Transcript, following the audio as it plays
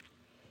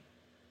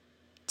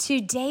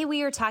Today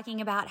we are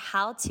talking about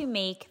how to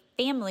make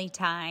family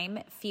time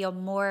feel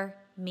more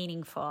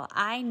meaningful.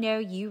 I know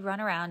you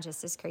run around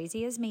just as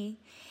crazy as me,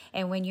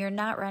 and when you're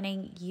not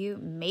running, you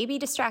may be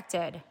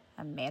distracted.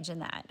 Imagine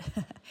that.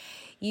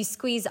 You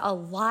squeeze a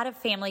lot of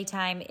family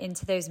time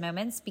into those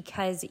moments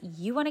because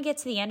you want to get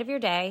to the end of your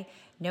day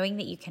knowing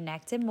that you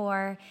connected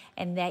more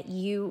and that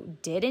you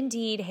did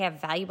indeed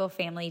have valuable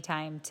family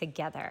time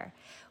together.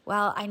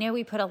 Well, I know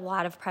we put a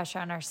lot of pressure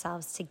on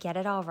ourselves to get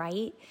it all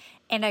right,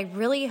 and I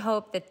really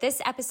hope that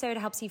this episode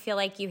helps you feel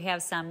like you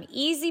have some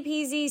easy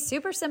peasy,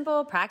 super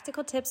simple,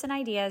 practical tips and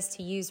ideas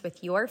to use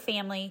with your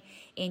family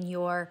in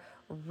your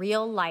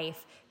real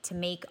life to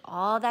make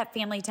all that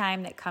family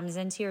time that comes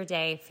into your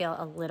day feel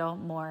a little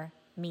more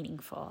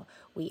meaningful.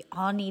 We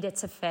all need it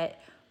to fit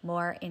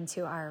more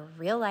into our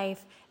real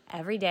life,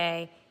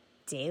 everyday,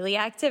 daily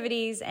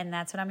activities, and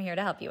that's what I'm here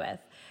to help you with.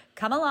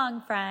 Come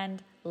along,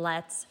 friend.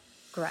 Let's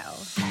grow.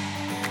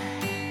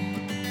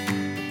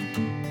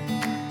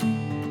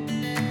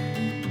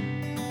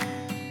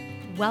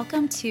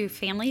 Welcome to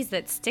Families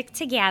That Stick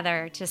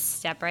Together. Just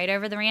step right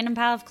over the random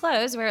pile of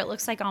clothes where it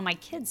looks like all my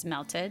kids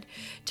melted.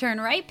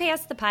 Turn right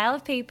past the pile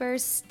of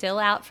papers still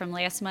out from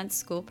last month's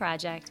school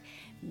project.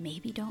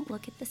 Maybe don't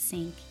look at the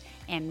sink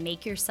and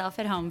make yourself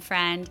at home,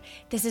 friend.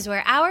 This is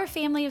where our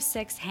family of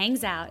 6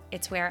 hangs out.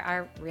 It's where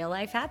our real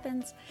life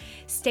happens.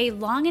 Stay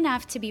long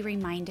enough to be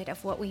reminded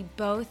of what we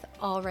both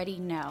already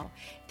know,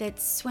 that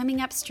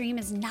swimming upstream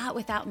is not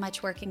without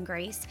much work and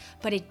grace,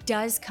 but it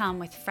does come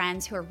with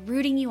friends who are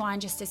rooting you on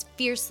just as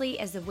fiercely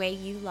as the way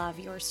you love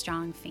your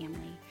strong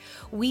family.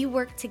 We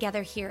work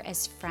together here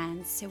as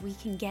friends so we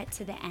can get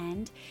to the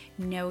end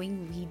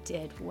knowing we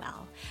did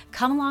well.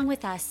 Come along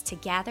with us to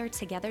gather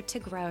together to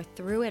grow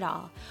through it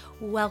all.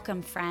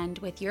 Welcome, friend,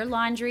 with your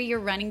laundry, your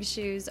running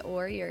shoes,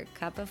 or your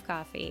cup of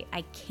coffee.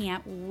 I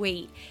can't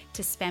wait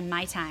to spend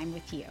my time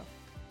with you.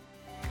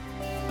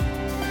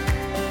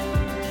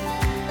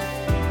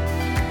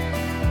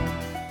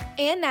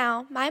 And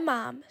now, my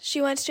mom.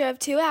 She once drove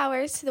 2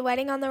 hours to the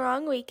wedding on the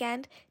wrong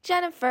weekend.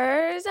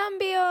 Jennifer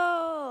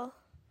Zumbiel.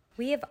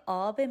 We have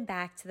all been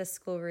back to the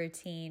school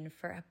routine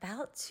for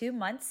about 2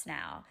 months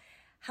now.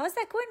 How's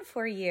that going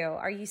for you?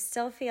 Are you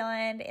still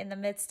feeling in the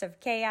midst of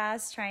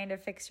chaos, trying to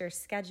fix your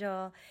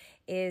schedule?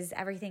 Is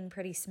everything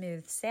pretty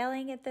smooth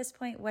sailing at this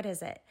point? What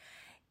is it?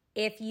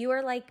 If you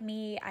are like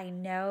me, I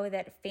know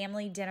that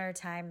family dinner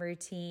time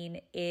routine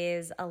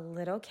is a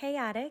little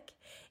chaotic.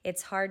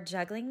 It's hard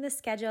juggling the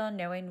schedule,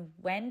 knowing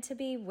when to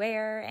be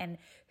where and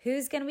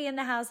who's going to be in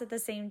the house at the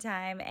same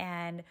time.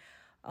 And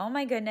oh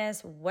my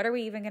goodness, what are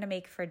we even going to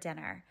make for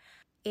dinner?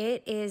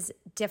 It is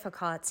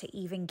difficult to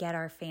even get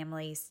our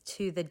families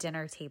to the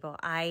dinner table.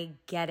 I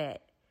get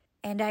it.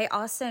 And I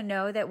also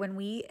know that when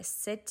we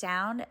sit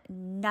down,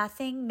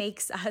 nothing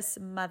makes us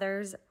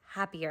mothers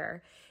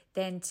happier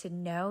than to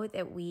know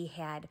that we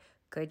had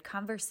good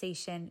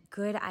conversation,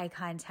 good eye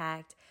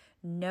contact,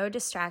 no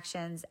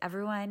distractions,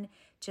 everyone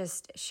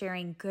just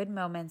sharing good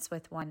moments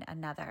with one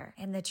another.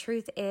 And the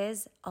truth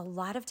is, a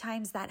lot of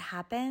times that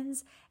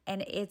happens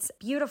and it's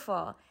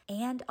beautiful.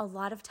 And a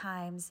lot of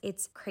times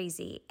it's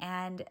crazy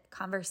and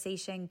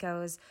conversation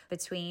goes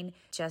between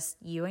just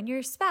you and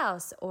your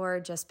spouse or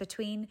just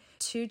between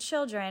 2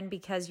 children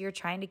because you're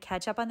trying to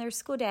catch up on their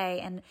school day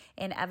and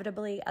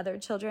inevitably other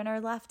children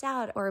are left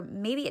out. Or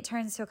maybe it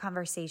turns to a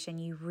conversation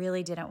you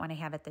really didn't want to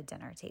have at the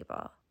dinner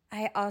table.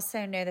 I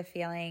also know the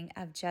feeling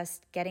of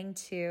just getting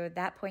to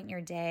that point in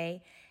your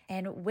day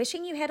and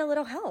wishing you had a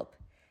little help.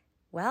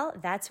 Well,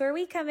 that's where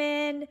we come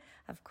in.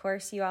 Of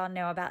course, you all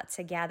know about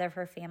Together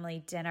for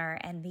Family Dinner,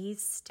 and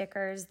these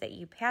stickers that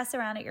you pass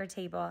around at your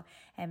table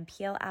and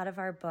peel out of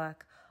our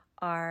book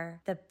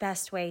are the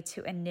best way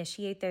to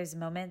initiate those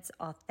moments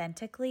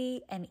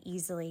authentically and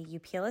easily. You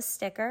peel a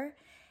sticker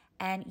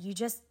and you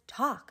just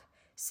talk.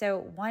 So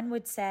one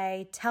would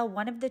say, tell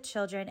one of the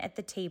children at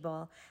the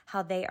table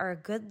how they are a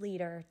good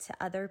leader to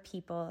other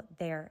people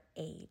their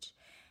age.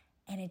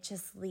 And it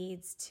just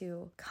leads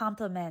to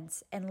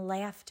compliments and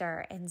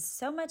laughter and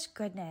so much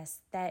goodness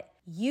that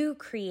you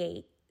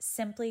create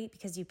simply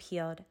because you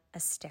peeled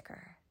a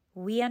sticker.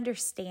 We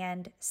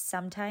understand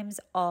sometimes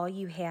all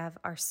you have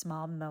are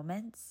small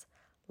moments.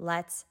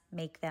 Let's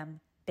make them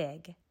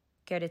big.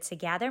 Go to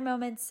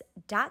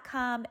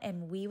togethermoments.com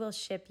and we will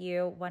ship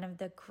you one of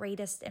the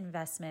greatest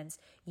investments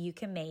you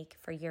can make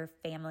for your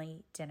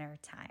family dinner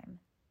time.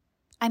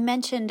 I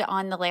mentioned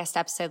on the last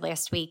episode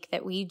last week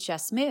that we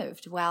just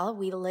moved. Well,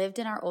 we lived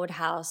in our old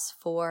house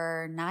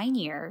for 9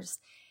 years,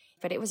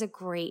 but it was a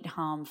great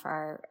home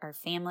for our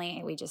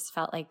family. We just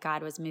felt like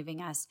God was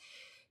moving us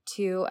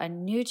to a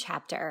new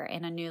chapter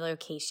in a new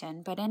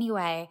location. But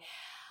anyway,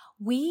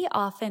 we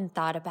often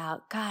thought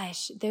about,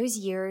 gosh, those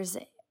years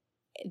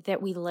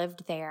that we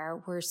lived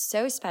there were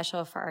so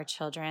special for our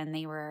children.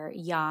 They were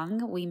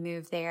young. We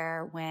moved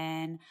there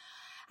when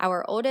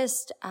our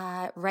oldest,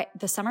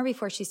 the summer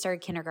before she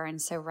started kindergarten,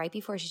 so right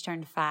before she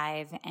turned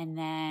 5, and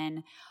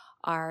then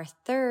our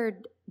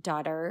third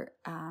daughter,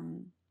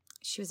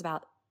 she was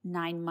about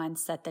 9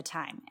 months at the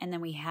time, and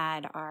then we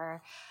had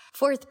our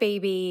fourth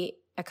baby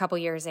a couple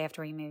years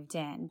after we moved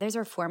in. Those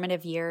are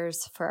formative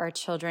years for our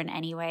children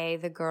anyway.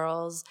 The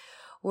girls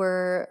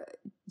were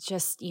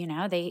just,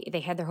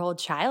 they had their whole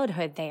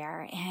childhood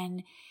there.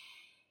 And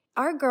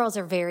our girls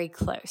are very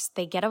close.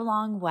 They get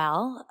along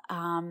well.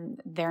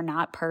 They're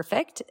not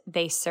perfect.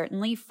 They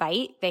certainly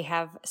fight. They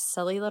have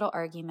silly little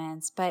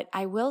arguments. But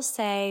I will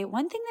say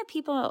one thing that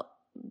people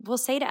will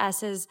say to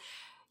us is,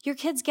 your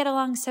kids get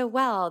along so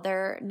well.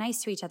 They're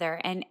nice to each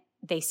other. And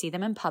they see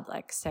them in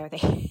public. So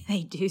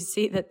they do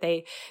see that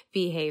they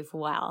behave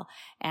well.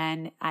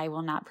 And I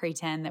will not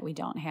pretend that we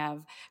don't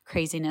have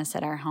craziness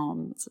at our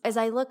homes. As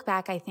I look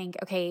back, I think,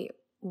 okay,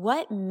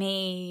 what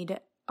made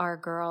our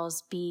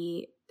girls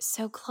be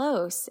so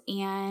close?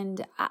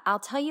 And I'll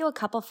tell you a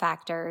couple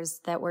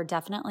factors that were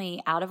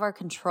definitely out of our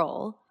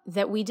control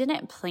that we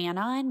didn't plan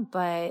on,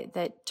 but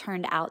that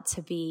turned out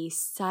to be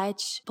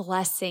such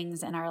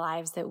blessings in our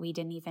lives that we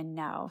didn't even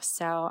know.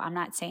 So I'm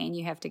not saying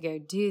you have to go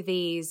do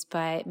these,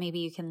 but maybe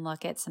you can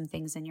look at some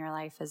things in your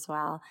life as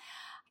well.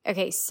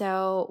 Okay,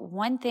 so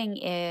one thing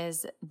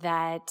is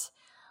that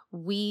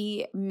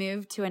we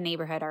moved to a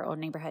neighborhood, our old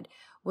neighborhood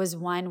was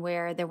one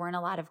where there weren't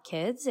a lot of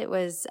kids. It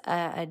was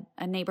a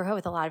neighborhood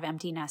with a lot of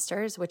empty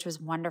nesters, which was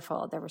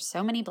wonderful. There were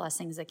so many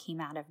blessings that came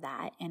out of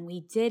that. And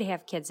we did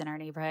have kids in our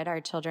neighborhood. Our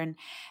children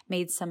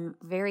made some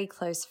very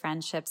close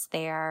friendships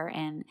there,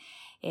 and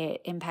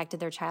it impacted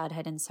their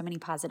childhood in so many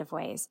positive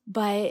ways.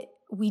 But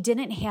we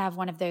didn't have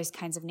one of those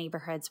kinds of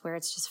neighborhoods where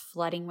it's just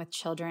flooding with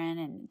children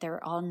and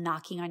they're all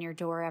knocking on your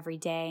door every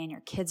day and your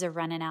kids are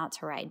running out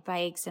to ride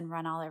bikes and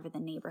run all over the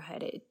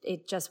neighborhood.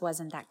 It just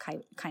wasn't that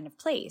kind of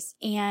place.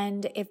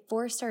 And it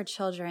forced our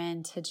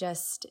children to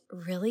just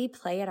really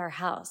play at our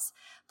house,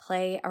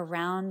 play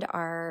around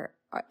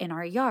in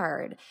our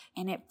yard,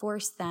 and it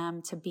forced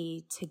them to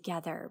be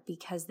together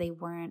because they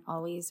weren't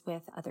always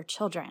with other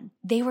children.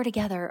 They were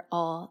together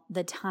all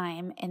the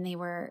time, and they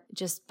were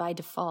just by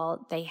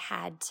default, they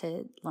had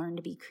to learn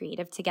to be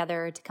creative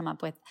together, to come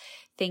up with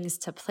things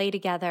to play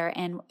together.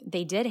 And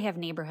they did have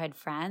neighborhood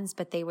friends,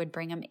 but they would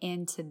bring them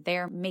into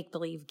their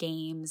make-believe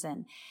games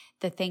and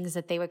the things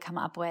that they would come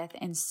up with.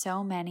 And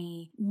so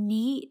many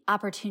neat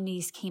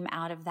opportunities came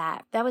out of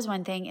that. That was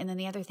one thing. And then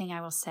the other thing I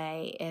will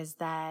say is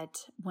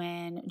that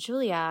when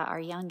Julia,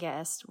 our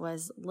youngest,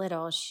 was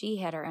little, she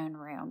had her own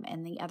room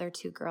and the other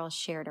two girls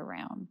shared a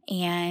room.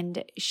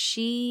 And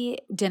she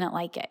didn't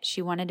like it.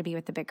 She wanted to be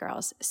with the big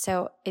girls.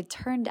 So it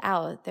turned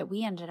out that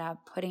we ended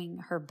up putting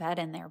her bed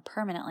in there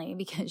permanently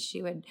because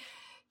she would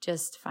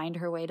just find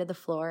her way to the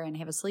floor and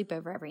have a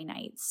sleepover every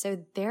night. So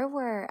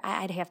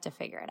I'd have to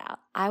figure it out.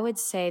 I would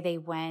say they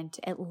went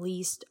at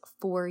least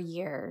 4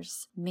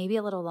 years, maybe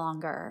a little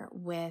longer,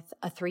 with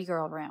a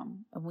 3-girl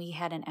room. We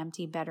had an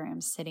empty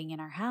bedroom sitting in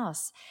our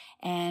house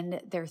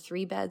and their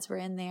 3 beds were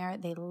in there.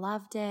 They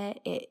loved it.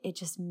 It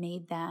just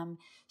made them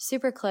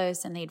super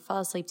close and they'd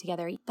fall asleep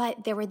together.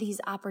 But there were these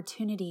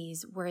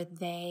opportunities where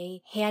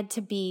they had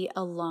to be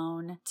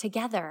alone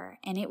together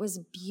and it was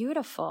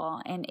beautiful.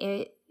 And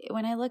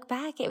when I look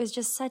back, it was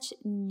just such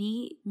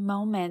neat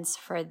moments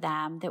for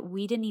them that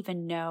we didn't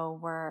even know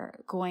were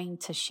going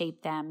to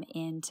shape them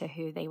into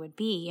who they would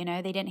be. You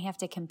know, they didn't have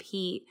to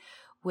compete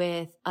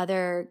with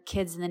other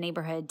kids in the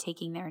neighborhood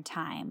taking their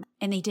time.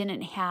 And they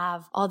didn't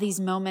have all these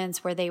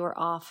moments where they were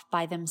off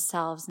by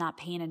themselves, not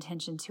paying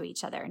attention to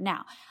each other.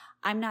 Now,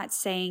 I'm not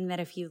saying that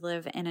if you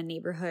live in a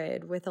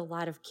neighborhood with a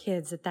lot of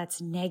kids that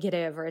that's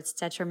negative or it's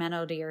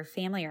detrimental to your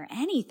family or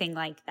anything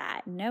like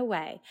that. No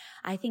way.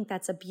 I think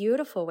that's a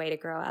beautiful way to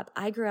grow up.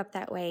 I grew up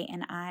that way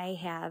and I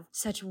have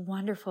such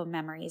wonderful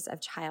memories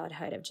of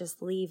childhood, of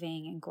just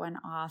leaving and going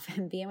off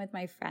and being with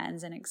my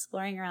friends and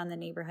exploring around the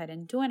neighborhood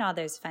and doing all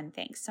those fun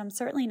things. So I'm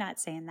certainly not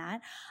saying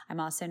that. I'm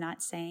also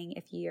not saying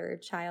if your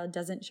child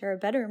doesn't share a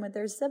bedroom with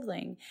their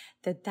sibling,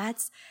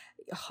 that's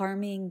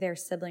harming their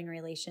sibling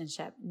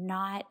relationship.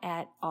 Not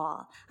at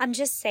all. I'm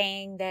just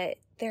saying that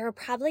there are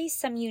probably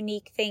some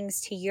unique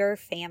things to your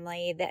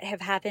family that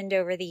have happened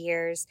over the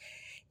years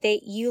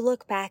that you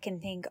look back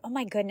and think, oh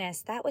my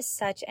goodness, that was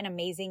such an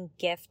amazing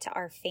gift to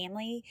our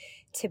family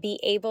to be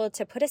able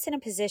to put us in a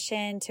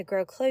position to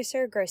grow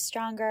closer, grow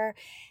stronger,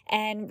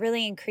 and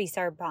really increase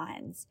our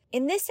bonds.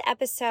 In this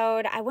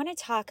episode, I want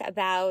to talk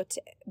about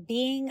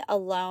being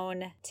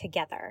alone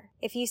together.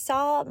 If you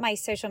saw my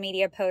social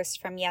media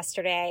post from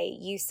yesterday,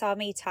 you saw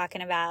me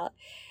talking about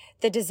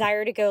the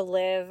desire to go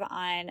live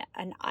on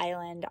an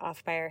island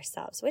off by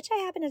ourselves, which I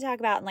happened to talk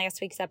about in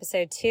last week's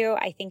episode too.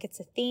 I think it's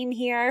a theme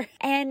here.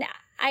 And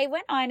I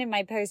went on in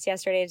my post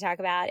yesterday to talk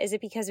about, is it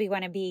because we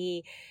want to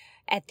be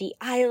at the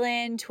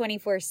island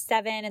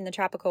 24/7 in the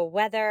tropical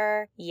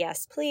weather?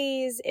 Yes,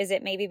 please. Is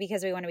it maybe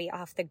because we want to be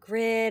off the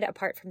grid,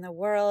 apart from the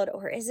world?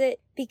 Or is it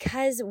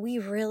because we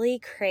really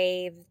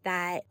crave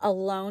that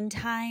alone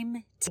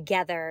time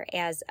together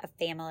as a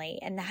family?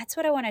 And that's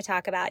what I want to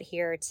talk about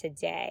here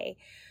today.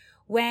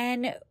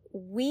 When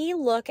we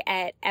look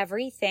at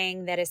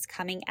everything that is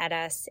coming at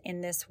us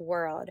in this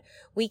world,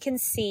 we can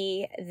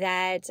see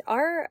that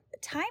our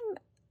time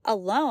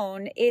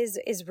alone is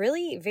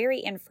really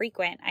very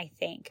infrequent, I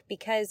think,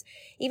 because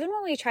even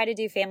when we try to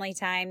do family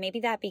time, maybe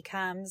that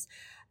becomes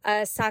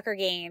a soccer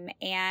game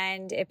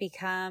and it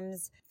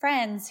becomes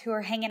friends who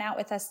are hanging out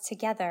with us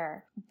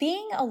together.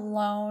 Being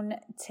alone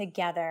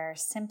together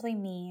simply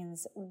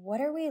means,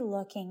 what are we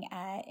looking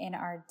at in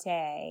our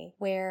day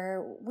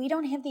where we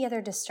don't have the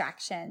other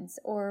distractions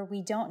or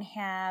we don't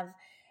have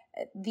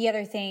the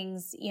other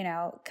things,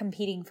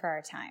 competing for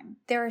our time.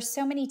 There are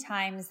so many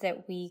times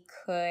that we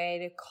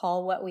could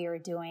call what we are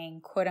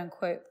doing, quote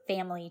unquote,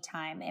 family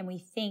time. And we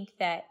think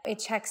that it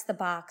checks the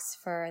box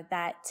for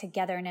that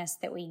togetherness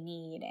that we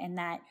need and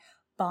that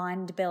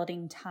bond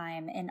building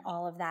time and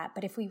all of that.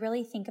 But if we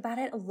really think about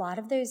it, a lot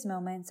of those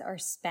moments are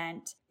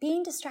spent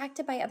being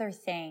distracted by other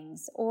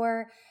things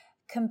or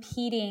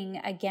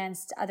competing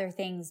against other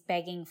things,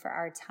 begging for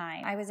our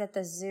time. I was at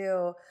the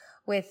zoo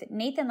with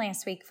Nathan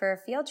last week for a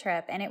field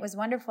trip, and it was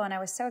wonderful. And I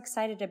was so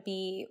excited to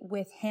be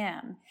with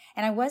him.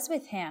 And I was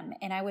with him,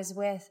 and I was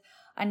with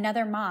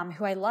another mom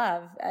who I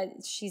love.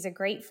 She's a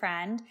great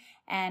friend,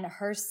 and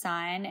her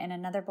son and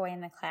another boy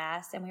in the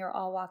class. And we were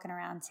all walking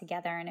around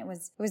together, and it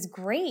was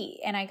great.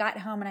 And I got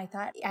home and I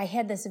thought, I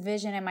had this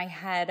vision in my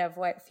head of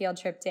what field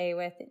trip day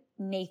with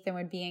Nathan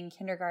would be in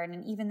kindergarten.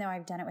 And even though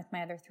I've done it with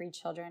my other 3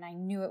 children, I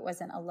knew it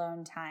wasn't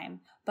alone time.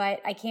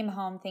 But I came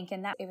home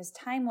thinking that it was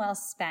time well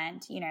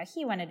spent.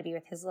 He wanted to be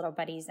with his little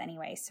buddies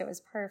anyway, so it was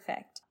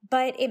perfect.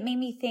 But it made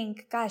me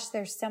think, gosh,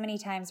 there's so many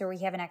times where we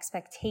have an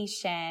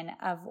expectation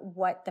of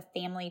what the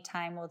family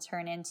time will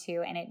turn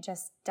into, and it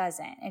just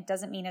doesn't. It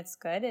doesn't mean it's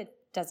good. It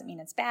doesn't mean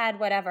it's bad,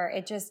 whatever.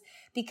 It just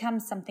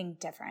becomes something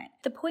different.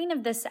 The point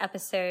of this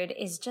episode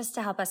is just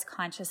to help us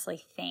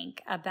consciously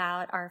think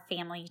about our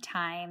family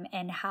time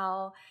and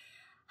how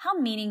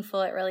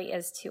meaningful it really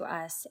is to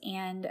us,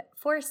 and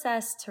force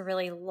us to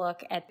really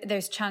look at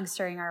those chunks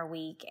during our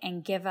week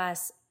and give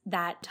us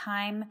that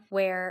time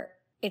where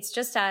it's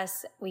just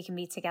us. We can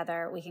be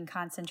together. We can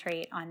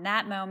concentrate on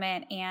that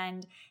moment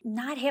and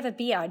not have it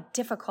be a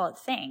difficult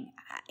thing.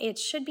 It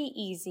should be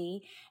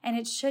easy, and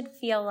it should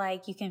feel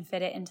like you can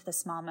fit it into the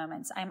small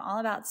moments. I'm all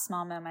about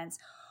small moments,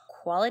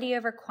 quality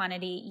over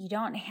quantity. You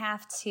don't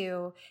have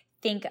to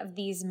think of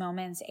these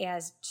moments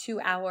as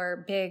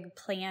 2-hour big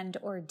planned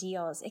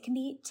ordeals. It can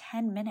be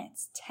 10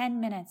 minutes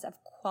of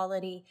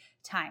quality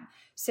time.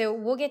 So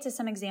we'll get to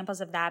some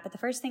examples of that. But the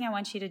first thing I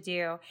want you to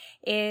do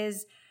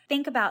is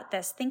think about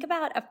this. Think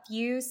about a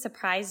few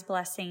surprise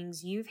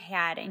blessings you've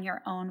had in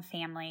your own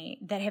family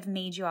that have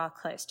made you all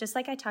close. Just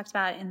like I talked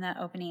about in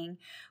the opening,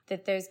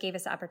 that those gave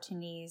us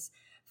opportunities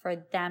for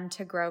them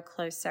to grow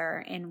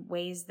closer in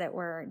ways that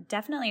were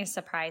definitely a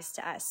surprise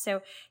to us.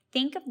 So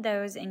think of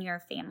those in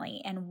your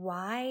family, and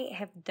why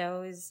have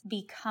those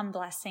become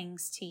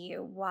blessings to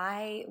you?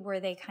 Why were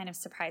they kind of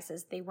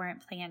surprises? They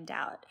weren't planned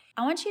out.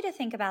 I want you to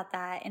think about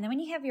that. And then when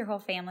you have your whole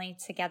family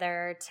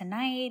together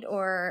tonight,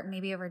 or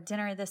maybe over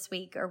dinner this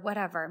week or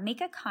whatever, make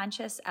a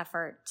conscious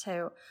effort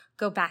to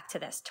go back to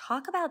this.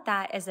 Talk about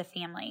that as a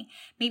family.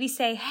 Maybe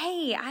say,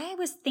 hey, I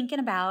was thinking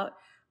about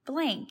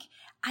blank.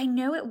 I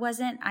know it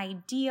wasn't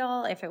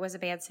ideal if it was a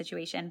bad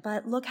situation,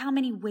 but look how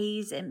many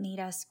ways it made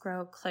us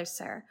grow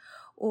closer.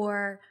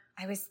 Or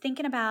I was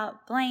thinking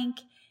about blank,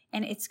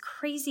 and it's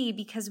crazy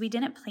because we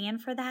didn't plan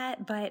for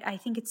that, but I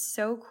think it's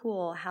so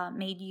cool how it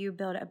made you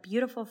build a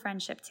beautiful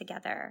friendship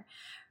together.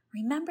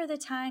 Remember the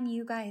time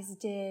you guys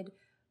did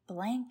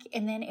blank,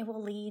 and then it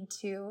will lead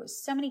to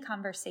so many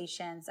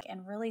conversations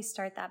and really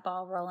start that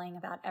ball rolling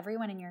about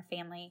everyone in your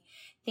family,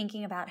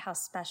 thinking about how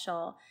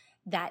special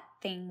that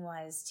thing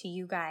was to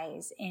you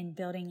guys in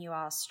building you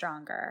all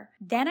stronger.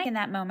 Then in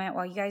that moment,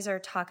 while you guys are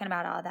talking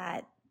about all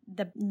that,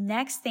 the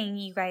next thing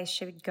you guys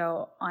should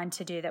go on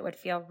to do that would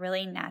feel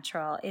really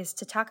natural is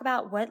to talk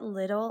about what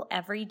little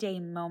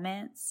everyday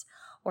moments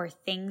or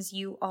things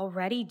you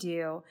already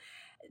do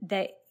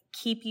that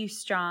keep you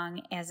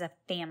strong as a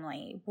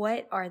family.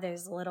 What are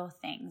those little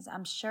things?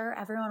 I'm sure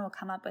everyone will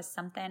come up with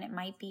something. It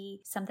might be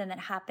something that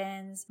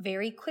happens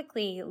very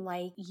quickly,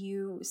 like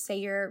you say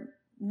your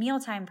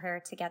mealtime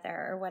prayer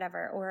together or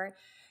whatever, or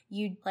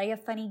you play a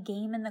funny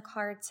game in the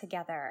car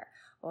together,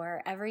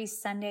 or every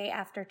Sunday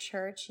after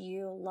church,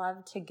 you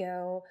love to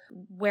go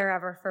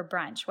wherever for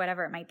brunch,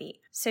 whatever it might be.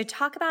 So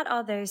talk about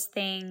all those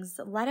things.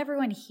 Let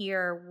everyone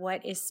hear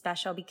what is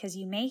special, because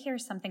you may hear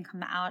something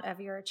come out of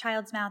your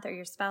child's mouth or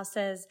your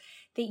spouse's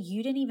that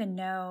you didn't even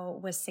know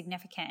was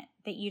significant,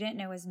 that you didn't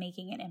know was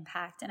making an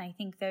impact. And I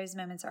think those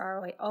moments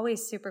are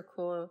always super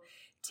cool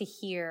to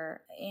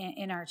hear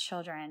in our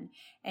children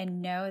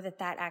and know that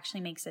that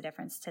actually makes a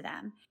difference to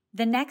them.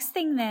 The next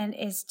thing then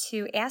is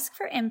to ask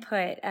for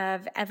input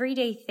of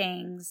everyday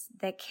things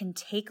that can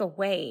take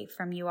away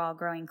from you all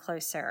growing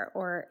closer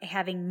or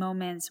having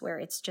moments where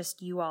it's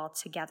just you all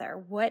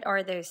together. What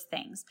are those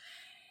things?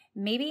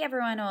 Maybe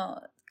everyone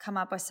will come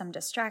up with some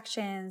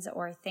distractions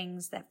or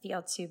things that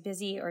feel too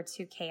busy or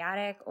too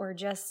chaotic, or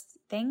just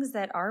things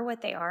that are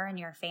what they are in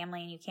your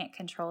family and you can't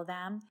control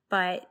them,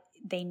 but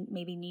they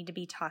maybe need to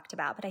be talked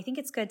about. But I think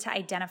it's good to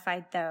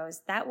identify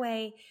those. That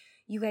way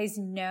you guys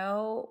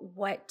know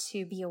what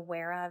to be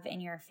aware of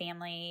in your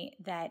family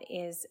that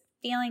is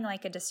feeling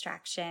like a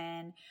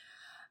distraction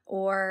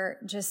or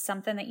just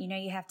something that you know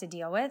you have to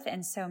deal with.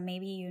 And so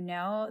maybe you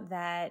know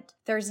that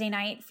Thursday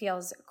night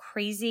feels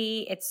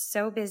crazy. It's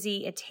so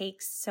busy. It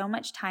takes so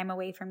much time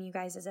away from you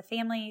guys as a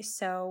family.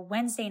 So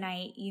Wednesday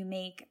night, you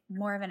make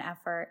more of an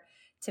effort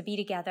to be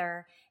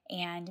together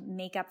and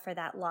make up for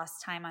that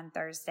lost time on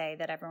Thursday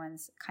that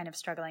everyone's kind of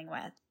struggling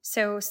with.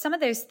 So some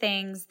of those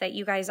things that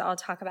you guys all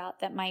talk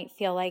about that might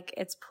feel like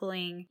it's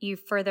pulling you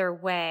further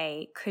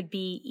away could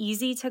be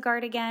easy to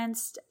guard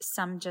against.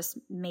 Some just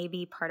may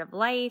be part of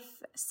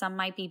life. Some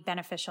might be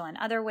beneficial in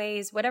other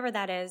ways. Whatever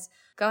that is,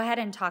 go ahead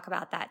and talk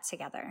about that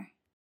together.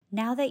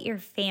 Now that your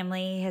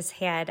family has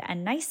had a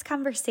nice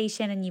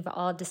conversation and you've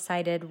all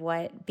decided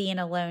what being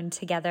alone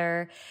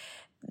together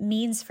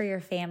means for your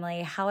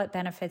family, how it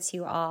benefits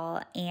you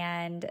all,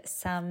 and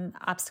some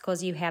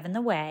obstacles you have in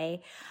the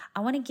way,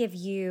 I want to give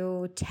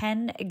you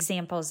 10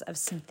 examples of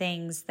some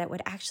things that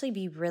would actually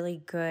be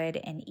really good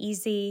and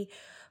easy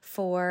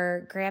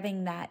for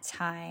grabbing that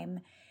time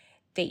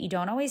that you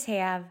don't always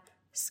have,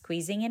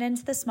 squeezing it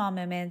into the small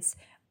moments,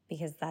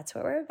 because that's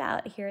what we're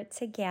about here at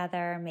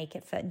Together. Make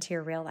it fit into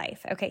your real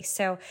life. Okay,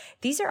 so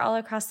these are all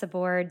across the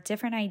board,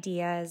 different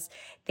ideas.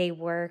 They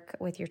work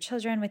with your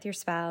children, with your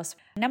spouse.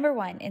 Number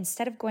one,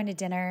 instead of going to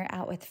dinner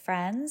out with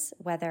friends,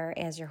 whether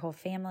as your whole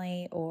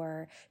family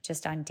or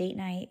just on date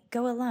night,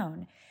 go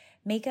alone.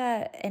 Make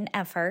an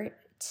effort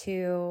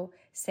to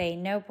say,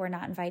 nope, we're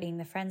not inviting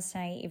the friends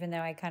tonight, even though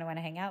I kind of want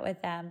to hang out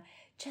with them.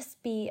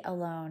 Just be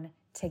alone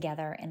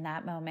together in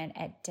that moment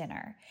at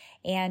dinner.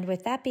 And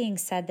with that being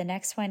said, the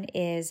next one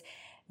is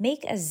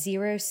make a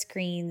 0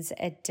 screens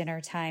at dinner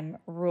time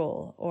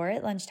rule, or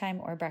at lunchtime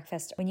or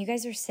breakfast. When you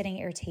guys are sitting at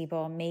your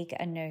table, make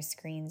a no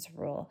screens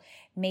rule.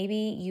 Maybe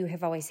you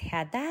have always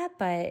had that,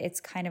 but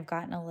it's kind of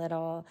gotten a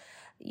little,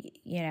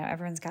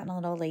 everyone's gotten a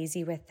little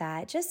lazy with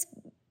that. Just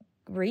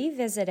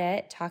revisit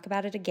it, talk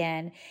about it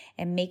again,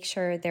 and make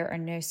sure there are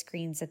no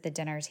screens at the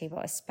dinner table,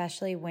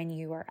 especially when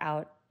you are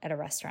out at a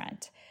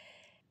restaurant.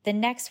 The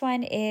next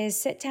one is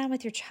sit down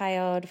with your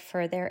child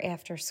for their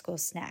after school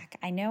snack.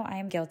 I know I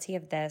am guilty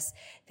of this.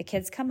 The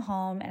kids come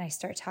home and I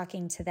start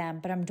talking to them,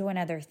 but I'm doing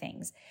other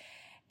things.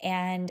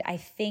 And I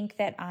think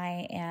that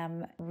I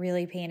am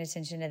really paying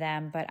attention to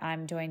them, but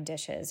I'm doing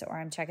dishes or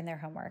I'm checking their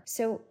homework.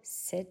 So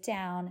sit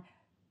down,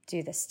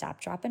 do the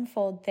stop, drop, and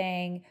fold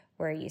thing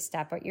where you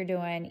stop what you're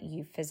doing,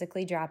 you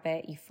physically drop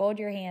it, you fold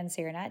your hands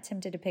so you're not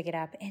tempted to pick it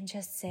up, and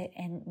just sit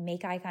and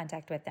make eye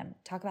contact with them.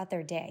 Talk about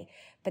their day.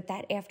 But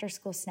that after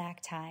school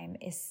snack time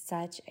is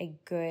such a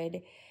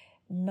good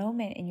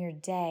moment in your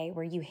day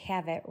where you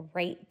have it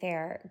right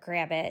there.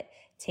 Grab it,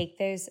 take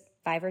those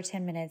 5 or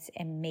 10 minutes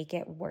and make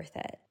it worth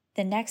it.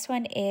 The next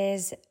one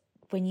is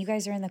when you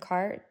guys are in the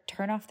car,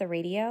 turn off the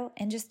radio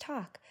and just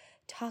talk.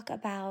 Talk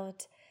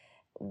about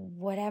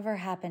whatever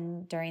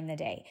happened during the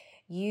day.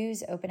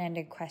 Use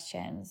open-ended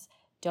questions.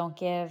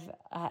 Don't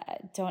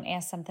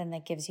ask something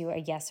that gives you a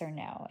yes or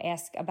no.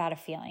 Ask about a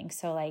feeling.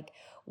 So like,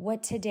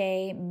 what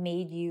today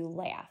made you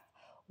laugh?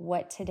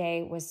 What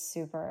today was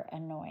super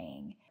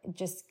annoying?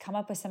 Just come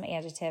up with some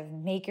adjective,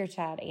 make your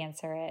child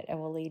answer it. It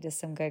will lead to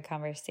some good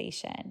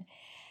conversation.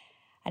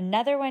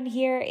 Another one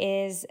here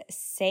is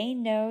say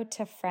no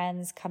to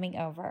friends coming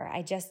over.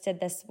 I just did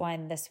this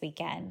one this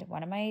weekend.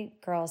 One of my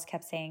girls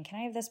kept saying, can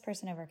I have this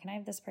person over? Can I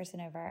have this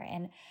person over?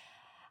 And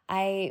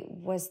I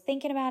was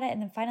thinking about it,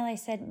 and then finally I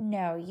said,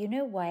 no, you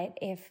know what?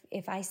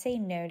 If I say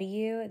no to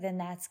you, then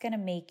that's going to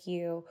make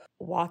you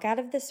walk out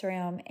of this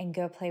room and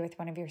go play with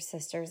one of your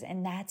sisters.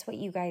 And that's what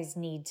you guys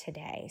need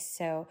today.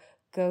 So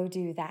go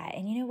do that.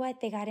 And you know what?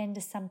 They got into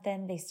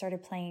something. They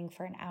started playing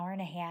for an hour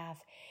and a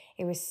half.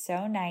 It was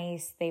so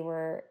nice. They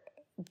were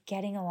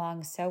getting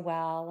along so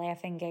well,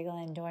 laughing,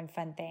 giggling, doing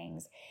fun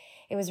things.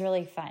 It was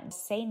really fun.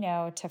 Say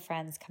no to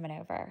friends coming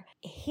over.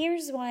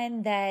 Here's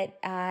one that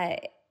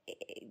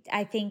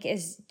I think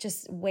is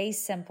just way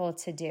simple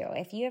to do.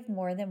 If you have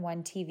more than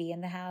one TV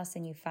in the house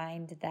and you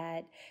find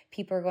that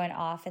people are going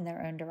off in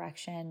their own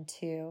direction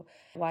to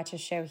watch a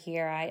show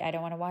here, I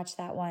don't want to watch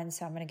that one,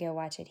 so I'm going to go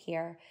watch it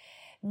here.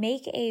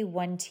 Make a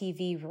one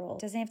TV rule.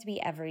 It doesn't have to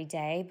be every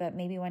day, but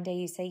maybe one day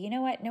you say, you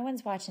know what, no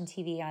one's watching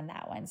TV on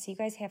that one. So you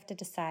guys have to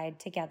decide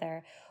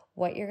together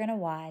what you're going to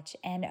watch.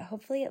 And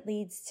hopefully it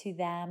leads to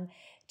them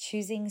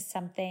choosing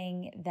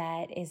something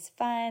that is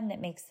fun,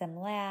 that makes them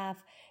laugh,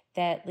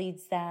 that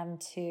leads them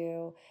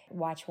to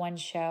watch one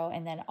show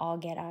and then all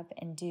get up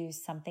and do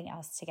something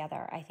else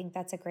together. I think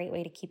that's a great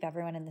way to keep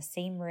everyone in the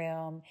same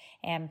room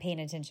and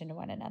paying attention to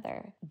one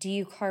another. Do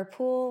you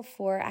carpool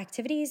for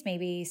activities?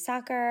 Maybe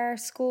soccer,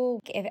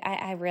 school?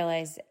 I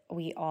realize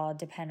we all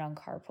depend on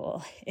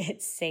carpool.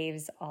 It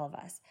saves all of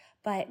us.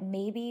 But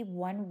maybe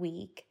one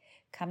week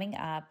coming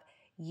up,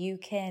 you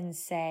can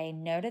say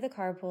no to the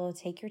carpool,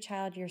 take your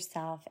child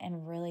yourself,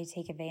 and really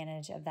take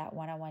advantage of that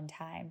one-on-one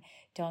time.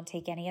 Don't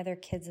take any other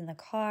kids in the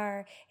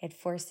car. It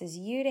forces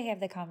you to have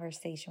the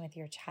conversation with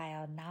your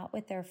child, not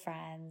with their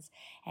friends,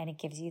 and it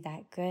gives you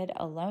that good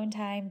alone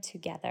time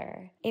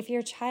together. If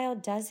your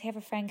child does have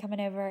a friend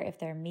coming over, if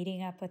they're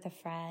meeting up with a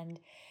friend,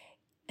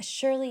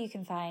 surely you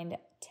can find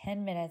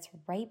 10 minutes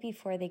right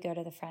before they go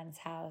to the friend's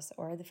house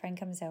or the friend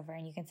comes over,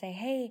 and you can say,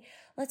 hey,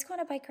 let's go on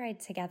a bike ride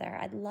together.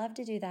 I'd love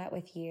to do that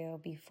with you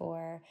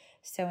before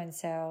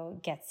so-and-so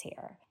gets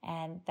here.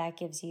 And that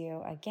gives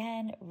you,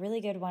 again,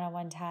 really good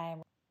one-on-one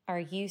time. Are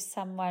you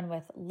someone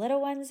with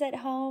little ones at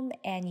home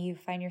and you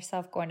find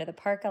yourself going to the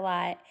park a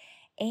lot,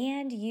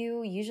 and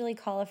you usually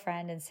call a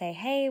friend and say,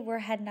 hey, we're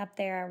heading up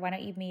there. Why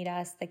don't you meet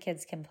us? The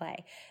kids can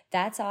play.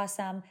 That's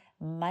awesome.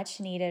 Much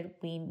needed.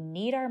 We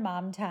need our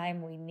mom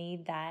time. We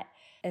need that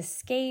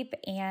escape.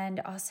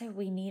 And also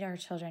we need our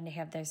children to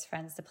have those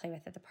friends to play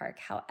with at the park.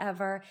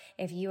 However,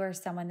 if you are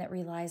someone that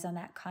relies on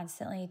that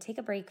constantly, take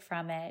a break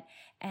from it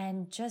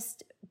and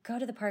just go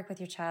to the park with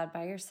your child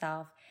by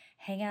yourself.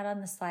 Hang out on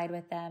the slide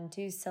with them,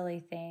 do silly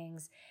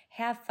things,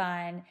 have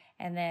fun,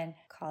 and then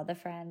call the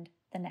friend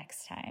the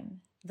next time.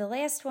 The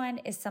last one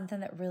is something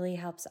that really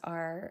helps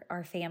our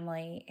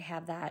family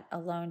have that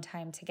alone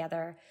time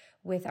together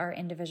with our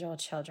individual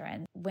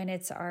children. When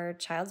it's our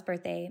child's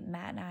birthday,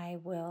 Matt and I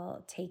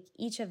will take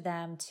each of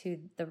them to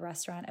the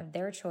restaurant of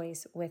their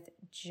choice with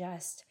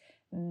just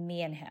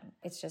me and him.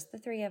 It's just the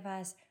three of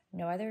us,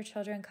 no other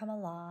children come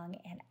along,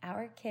 and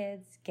our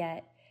kids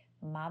get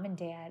mom and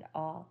dad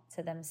all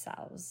to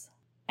themselves.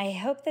 I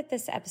hope that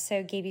this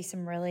episode gave you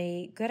some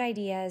really good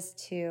ideas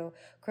to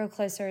grow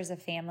closer as a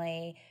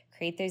family,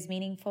 create those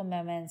meaningful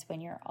moments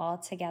when you're all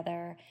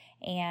together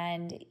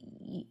and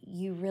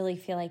you really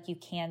feel like you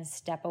can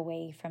step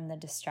away from the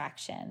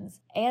distractions.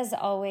 As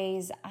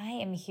always, I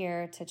am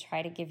here to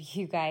try to give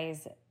you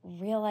guys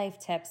real life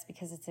tips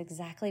because it's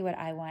exactly what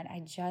I want.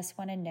 I just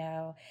want to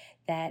know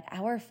that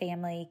our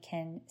family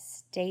can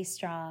stay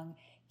strong,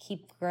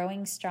 keep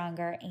growing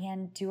stronger,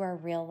 and do our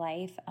real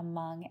life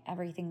among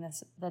everything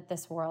that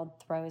this world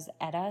throws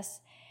at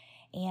us.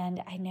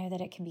 And I know that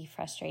it can be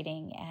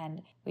frustrating,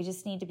 and we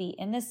just need to be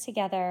in this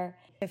together.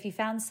 If you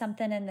found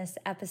something in this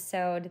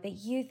episode that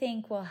you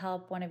think will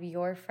help one of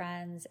your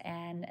friends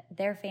and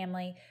their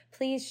family,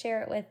 please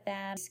share it with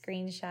them.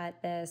 Screenshot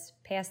this,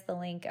 pass the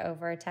link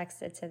over,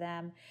 text it to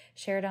them,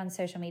 share it on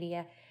social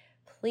media.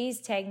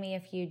 Please tag me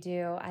if you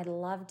do. I'd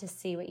love to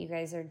see what you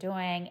guys are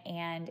doing.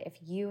 And if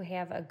you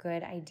have a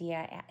good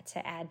idea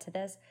to add to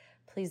this,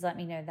 please let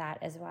me know that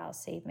as well.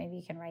 See, maybe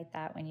you can write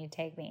that when you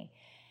tag me.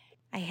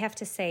 I have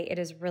to say, it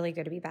is really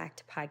good to be back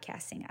to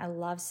podcasting. I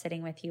love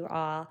sitting with you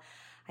all.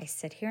 I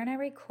sit here and I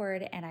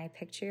record and I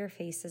picture your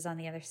faces on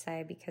the other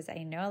side because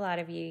I know a lot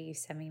of you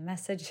send me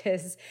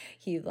messages,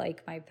 you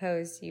like my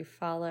posts, you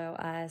follow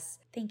us.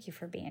 Thank you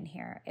for being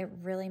here. It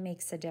really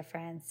makes a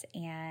difference,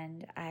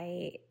 and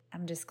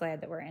I'm just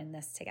glad that we're in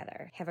this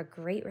together. Have a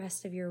great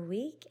rest of your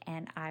week,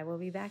 and I will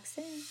be back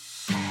soon.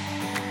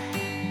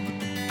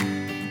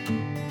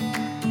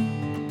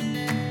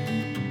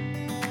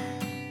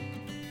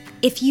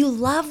 If you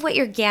love what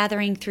you're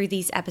gathering through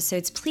these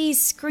episodes, please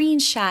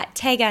screenshot,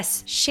 tag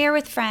us, share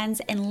with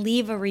friends, and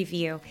leave a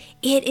review.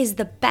 It is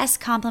the best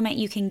compliment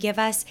you can give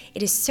us.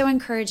 It is so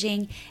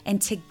encouraging, and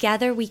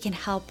together we can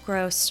help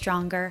grow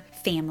stronger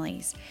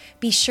families.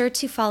 Be sure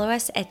to follow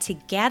us at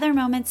Together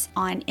Moments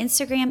on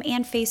Instagram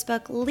and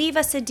Facebook. Leave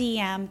us a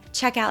DM.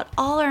 Check out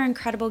all our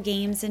incredible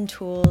games and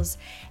tools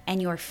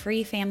and your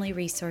free family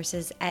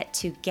resources at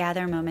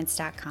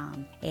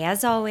togethermoments.com.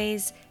 As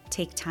always,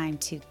 take time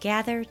to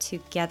gather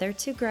together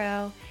to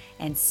grow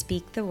and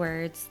speak the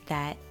words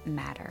that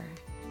matter.